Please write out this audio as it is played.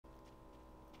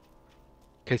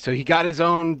Okay, so he got his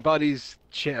own buddy's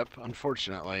chip,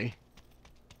 unfortunately.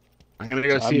 I'm gonna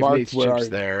go see if Nate's chip's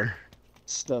there.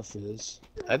 Stuff is.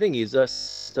 I think he's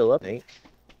still up, Nate.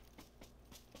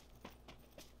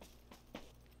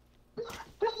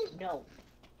 No.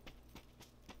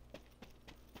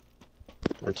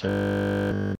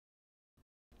 Return.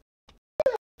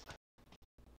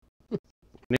 Nate,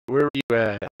 where were you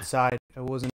at? Outside. I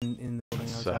wasn't in the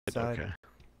building. I was outside. Okay.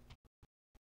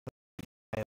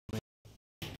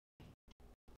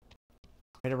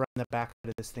 Right around the back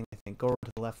of this thing, I think. Go over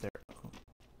to the left there.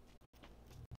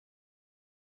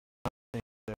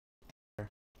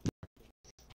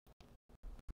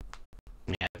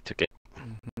 Yeah, I took it.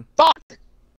 Mm-hmm. Fuck!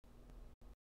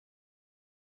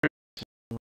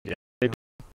 Yeah.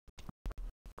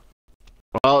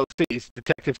 Well, let's see. Is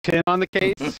Detective Tim on the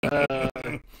case? Just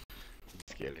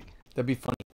kidding. That'd be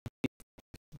funny. If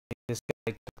this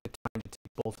guy took the time to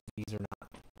take both of these or not.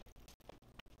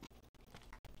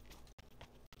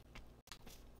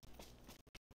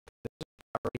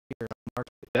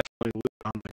 Definitely loot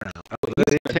on the ground. Oh, they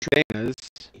didn't take Dana's.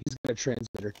 He's got a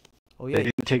transmitter. Oh yeah. They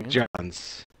didn't take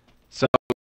John's. So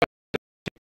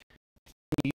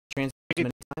You transfer as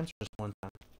many times or just one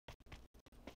time?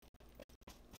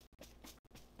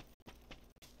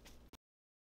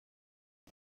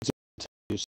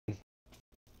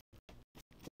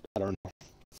 I don't know.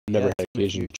 Never had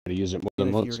occasion to try to use it more than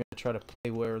If you once. were going to try to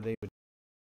play where they would.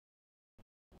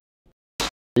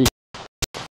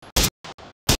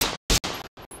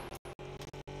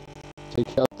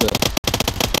 Take out the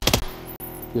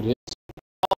good hits.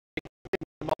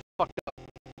 I'm all fucked up.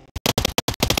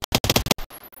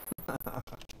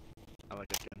 I like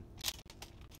that gun.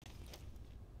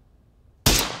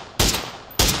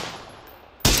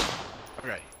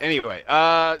 Okay. Anyway,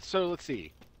 so let's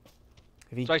see.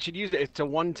 So I should use it. It's a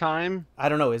one-time. I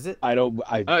don't know. Is it? I don't.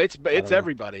 It's don't know.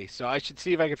 everybody. So I should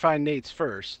see if I can find Nate's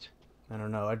first. I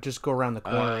don't know. I'd just go around the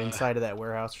corner inside of that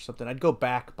warehouse or something. I'd go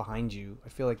back behind you. I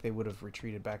feel like they would have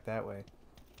retreated back that way.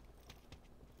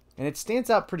 And it stands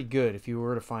out pretty good if you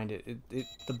were to find it.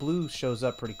 The blue shows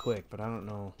up pretty quick, but I don't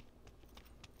know.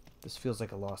 This feels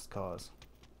like a lost cause.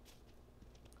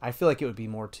 I feel like it would be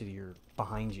more to your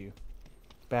behind you,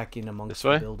 back in amongst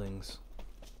the buildings.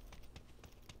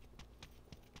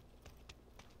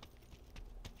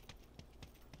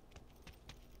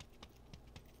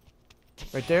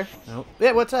 Right there? No.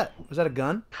 Yeah, what's that? Was that a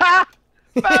gun? Ha!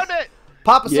 Found it!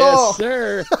 Pop us Yes, all!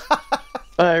 sir.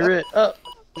 Fire it up.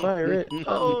 Fire it up.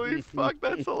 Holy fuck,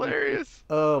 that's hilarious.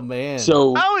 Oh, man.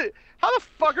 So How the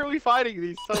fuck are we fighting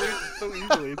these so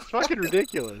easily? It's fucking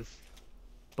ridiculous.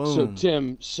 Boom. So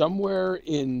Tim, somewhere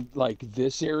in like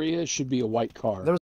this area should be a white car. There was